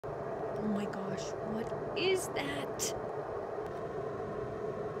gosh, what is that?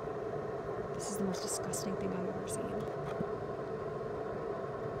 This is the most disgusting thing I've ever seen.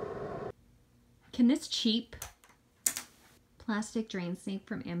 Can this cheap plastic drain snake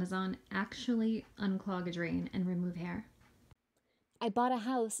from Amazon actually unclog a drain and remove hair? I bought a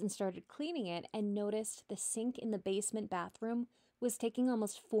house and started cleaning it and noticed the sink in the basement bathroom was taking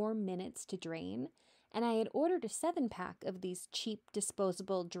almost 4 minutes to drain. And I had ordered a 7-pack of these cheap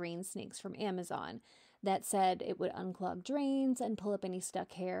disposable drain snakes from Amazon that said it would unclog drains and pull up any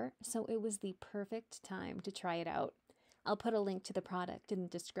stuck hair. So it was the perfect time to try it out. I'll put a link to the product in the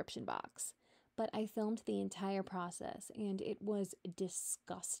description box. But I filmed the entire process and it was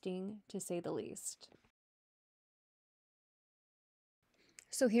disgusting to say the least.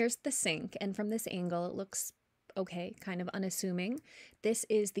 So here's the sink, and from this angle it looks okay, kind of unassuming. This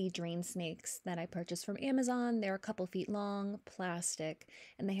is the drain snakes that I purchased from Amazon. They're a couple feet long, plastic,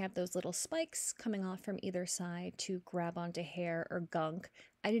 and they have those little spikes coming off from either side to grab onto hair or gunk.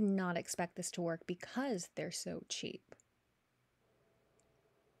 I did not expect this to work because they're so cheap.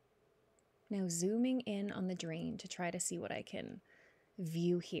 Now zooming in on the drain to try to see what I can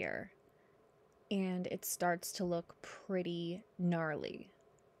view here, and it starts to look pretty gnarly.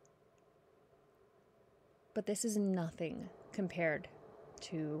 But this is nothing compared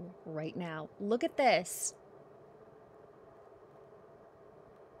to right now. Look at this.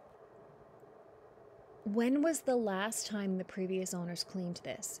 When was the last time the previous owners cleaned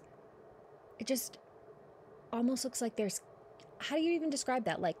this? It just almost looks like there's, how do you even describe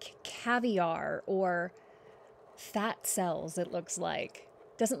that? Like caviar or fat cells, it looks like.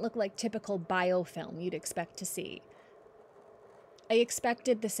 Doesn't look like typical biofilm you'd expect to see. I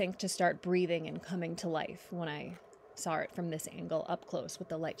expected the sink to start breathing and coming to life when I saw it from this angle up close with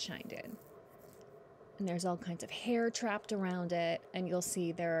the light shined in. And there's all kinds of hair trapped around it, and you'll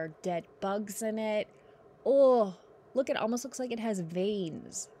see there are dead bugs in it. Oh, look, it almost looks like it has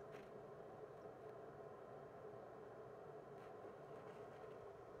veins.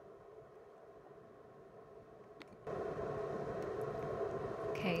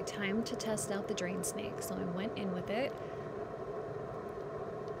 Okay, time to test out the drain snake. So I went in with it.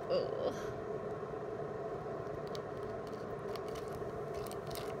 Ugh.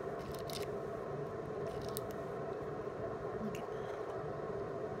 Look at that.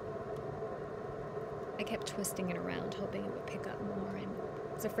 I kept twisting it around, hoping it would pick up more, and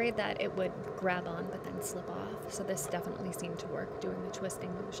I was afraid that it would grab on but then slip off. So this definitely seemed to work, doing the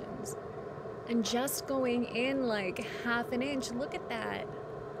twisting motions. And just going in like half an inch, look at that.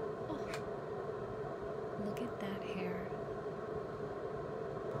 Oh, look at that hair.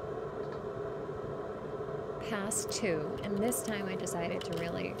 Past 2, and this time I decided to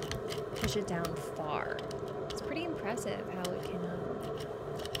really push it down far. It's pretty impressive how it can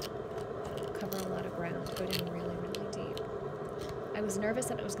cover a lot of ground, go down really, really deep. I was nervous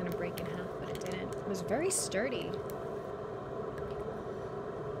that it was going to break in half, but it didn't. It was very sturdy.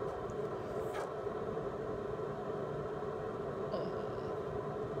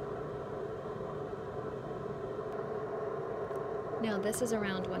 Now this is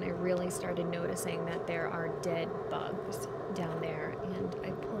around when I really started noticing that there are dead bugs down there, and I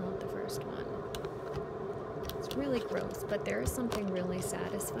pull out the first one. It's really gross, but there is something really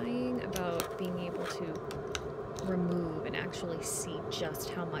satisfying about being able to remove and actually see just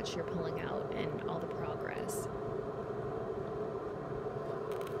how much you're pulling out and all the progress.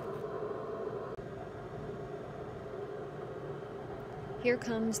 Here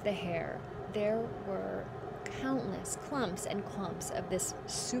comes the hair. There were countless clumps and clumps of this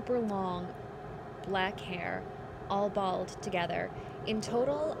super long black hair, all balled together. In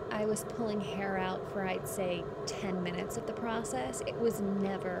total, I was pulling hair out for, I'd say, 10 minutes of the process. It was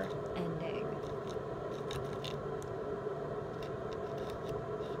never ending.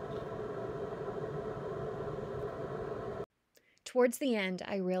 Towards the end,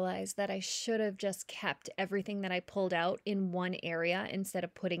 I realized that I should have just kept everything that I pulled out in one area instead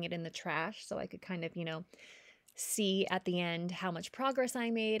of putting it in the trash, so I could kind of, see at the end how much progress I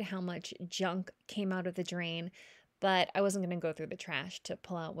made, how much junk came out of the drain. But I wasn't going to go through the trash to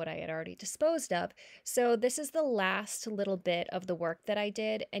pull out what I had already disposed of. So this is the last little bit of the work that I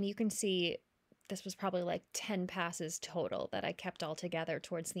did, and you can see this was probably like 10 passes total that I kept all together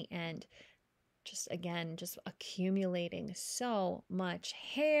towards the end. Just accumulating so much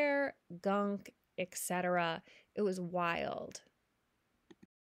hair, gunk, etc. It was wild.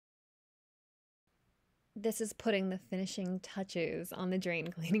 This is putting the finishing touches on the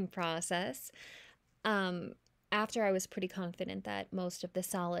drain cleaning process. After I was pretty confident that most of the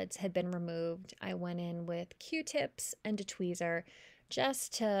solids had been removed, I went in with Q-tips and a tweezer,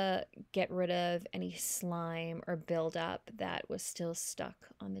 just to get rid of any slime or buildup that was still stuck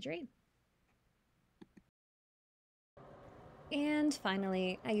on the drain. And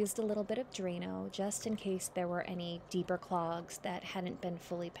finally, I used a little bit of Drano just in case there were any deeper clogs that hadn't been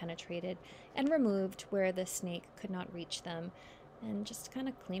fully penetrated and removed where the snake could not reach them, and just kind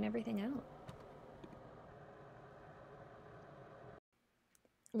of clean everything out.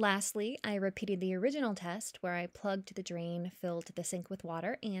 Lastly, I repeated the original test where I plugged the drain, filled the sink with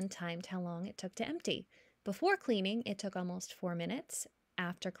water, and timed how long it took to empty. Before cleaning, it took almost 4 minutes.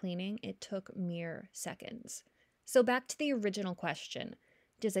 After cleaning, it took mere seconds. So back to the original question.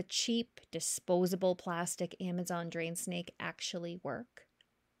 Does a cheap, disposable plastic Amazon drain snake actually work?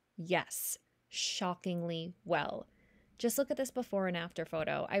 Yes, shockingly well. Just look at this before and after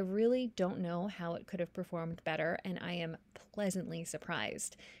photo. I really don't know how it could have performed better, and I am pleasantly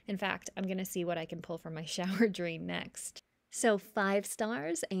surprised. In fact, I'm going to see what I can pull from my shower drain next. So 5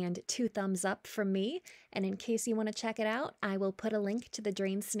 stars and 2 thumbs up from me, and in case you want to check it out, I will put a link to the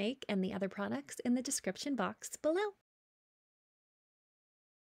drain snake and the other products in the description box below.